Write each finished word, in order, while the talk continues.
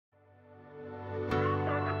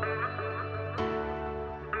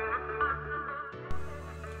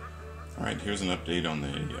Alright, here's an update on the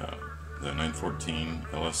 914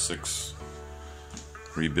 LS6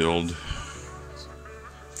 rebuild.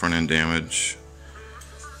 Front end damage,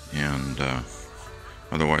 and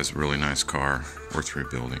otherwise a really nice car, worth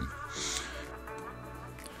rebuilding.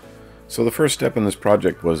 So the first step in this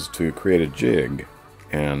project was to create a jig,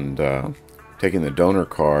 and taking the donor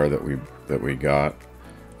car that we got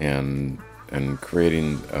and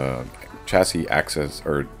creating chassis access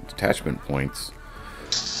or detachment points.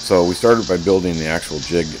 So we started by building the actual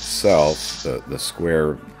jig itself, the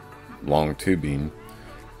square long tubing,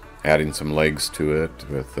 adding some legs to it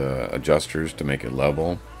with adjusters to make it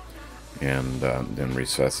level, and then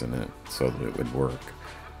recessing it so that it would work.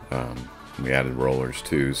 We added rollers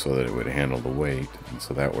too so that it would handle the weight, and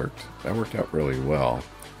so that worked out really well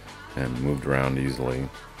and moved around easily,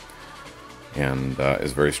 and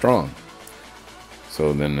is very strong.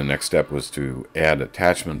 So then the next step was to add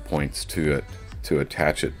attachment points to it to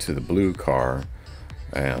attach it to the blue car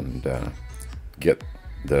and get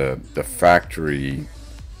the factory,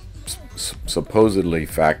 supposedly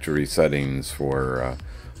factory settings for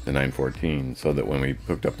the 914, so that when we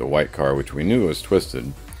hooked up the white car, which we knew was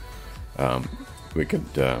twisted, we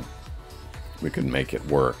could make it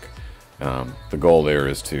work. The goal there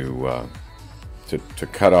is to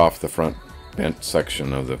cut off the front bent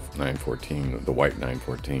section of the 914, the white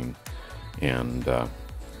 914, and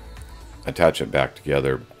attach it back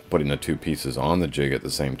together, putting the two pieces on the jig at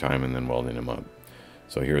the same time and then welding them up.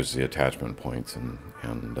 So here's the attachment points,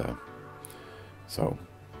 so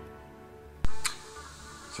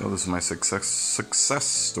this is my success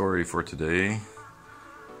story for today.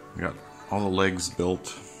 We got all the legs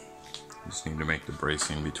built. Just need to make the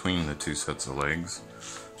bracing between the two sets of legs.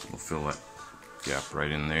 We'll fill that gap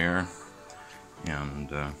right in there, and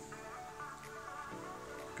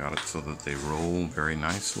got it so that they roll very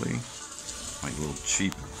nicely, like little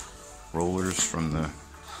cheap rollers from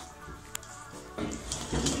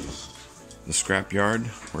the scrap yard.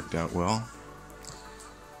 Worked out well,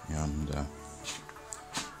 and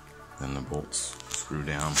then the bolts screw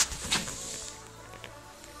down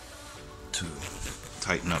to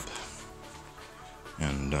tighten up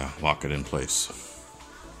and lock it in place.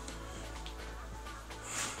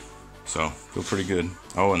 So feel pretty good.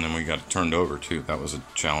 Oh, and then we got it turned over too. That was a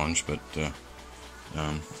challenge, but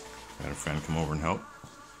had a friend come over and help,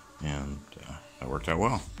 and that worked out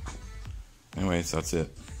well. Anyways, that's it.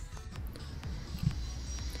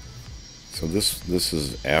 So this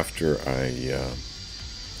is after I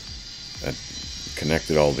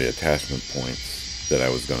connected all the attachment points that I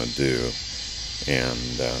was going to do,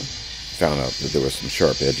 and found out that there were some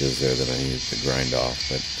sharp edges there that I needed to grind off,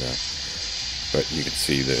 but you can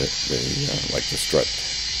see the like the strut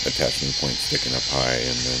attachment point sticking up high,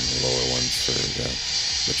 and then the lower ones for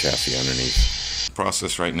the chassis underneath. The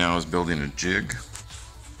process right now is building a jig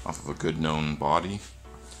off of a good known body,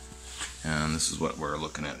 and this is what we're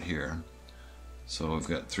looking at here. So we've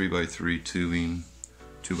got 3x3 tubing,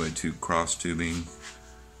 2x2 cross tubing,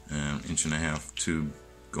 and 1.5-inch tube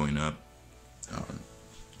going up.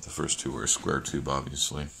 The first two are a square tube,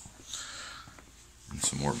 obviously, and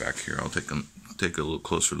some more back here. I'll take a little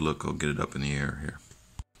closer look. I'll get it up in the air here.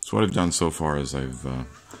 So what I've done so far is I've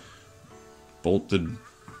bolted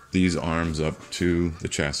these arms up to the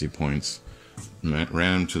chassis points, ran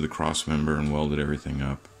them to the cross member, and welded everything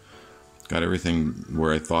up. Got everything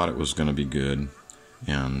where I thought it was going to be good,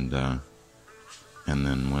 and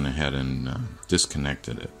then went ahead and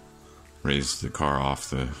disconnected it, raised the car off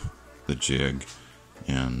the jig,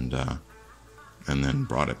 and then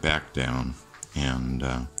brought it back down and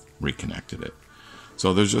reconnected it.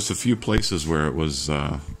 So there's just a few places where it was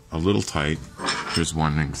a little tight. Here's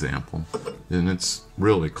one example, and it's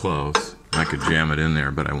really close. I could jam it in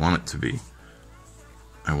there, but I want it to be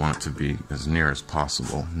as near as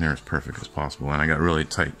possible, near as perfect as possible. And I got really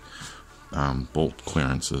tight bolt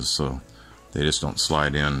clearances, so they just don't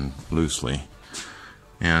slide in loosely.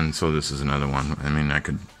 And so this is another one. I mean, I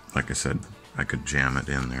could, like I said, I could jam it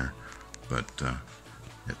in there, but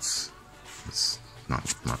it's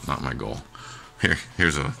not my goal.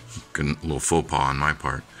 Here's a good little faux pas on my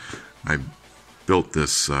part. I built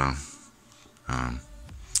this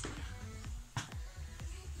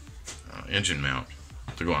engine mount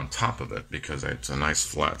to go on top of it because it's a nice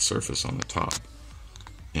flat surface on the top,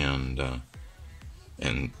 and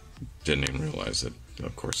didn't even realize that,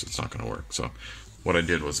 of course, it's not going to work. So what I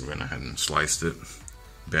did was I went ahead and sliced it,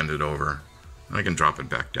 bend it over. I can drop it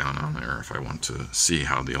back down on there if I want to see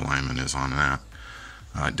how the alignment is on that.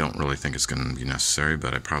 I don't really think it's going to be necessary,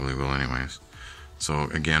 but I probably will anyways. So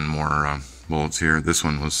again, more bolts here. This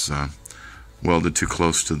one was welded too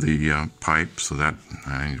close to the pipe, so that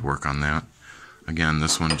I need to work on that. Again,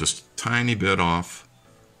 this one just a tiny bit off,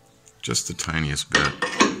 just the tiniest bit.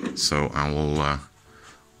 So I will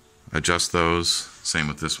adjust those, same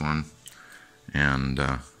with this one, and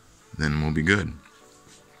then we'll be good.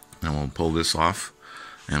 Then we'll pull this off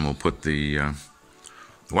and we'll put the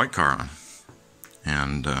white car on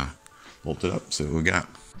and bolt it up, see what we got.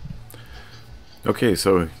 Okay,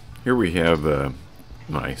 so here we have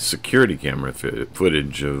my security camera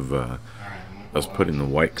footage of us putting the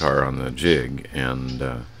white car on the jig, and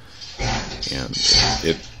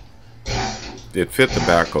it fit the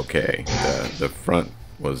back okay. The front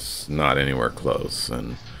was not anywhere close,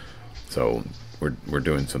 and so we're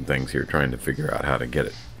doing some things here, trying to figure out how to get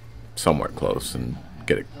it somewhat close and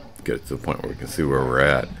get it to the point where we can see where we're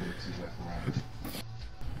at.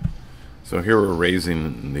 So here we're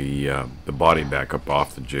raising the body back up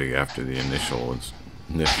off the jig after the initial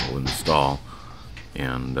install,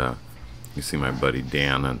 and you see my buddy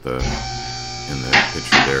Dan in the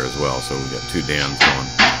picture there as well. So we got two Dans going,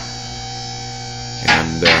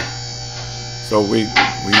 and so we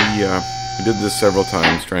did this several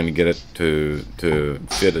times, trying to get it to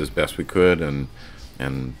fit as best we could, and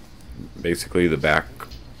basically the back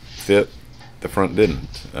fit, the front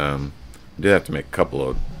didn't. We did have to make a couple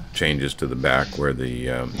of changes to the back where the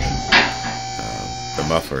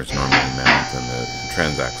mufflers normally mount and the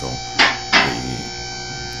transaxle.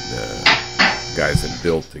 The guys that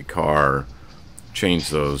built the car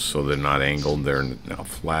changed those so they're not angled, they're now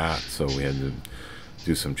flat, so we had to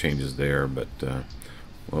do some changes there, but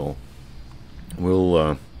we'll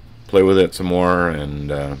play with it some more and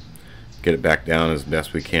get it back down as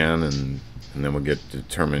best we can, and then we'll get to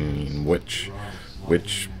determining which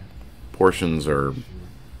portions are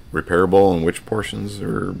repairable and which portions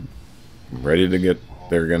are ready to get,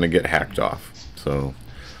 they're going to get hacked off. So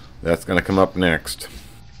that's going to come up next.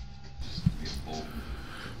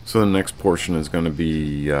 So the next portion is going to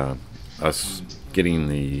be us getting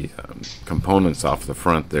the components off the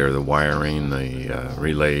front there, the wiring, the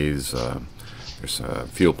relays. There's a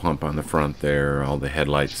fuel pump on the front there. All the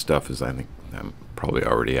headlight stuff is, I think, I'm probably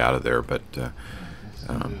already out of there, but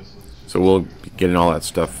so we'll be getting all that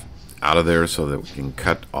stuff out of there so that we can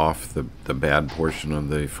cut off the bad portion of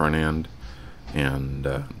the front end and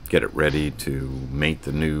get it ready to mate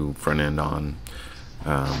the new front end on.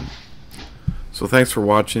 So thanks for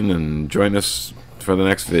watching, and join us for the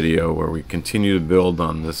next video where we continue to build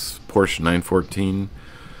on this Porsche 914,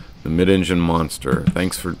 the mid-engine monster.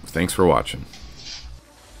 Thanks for watching.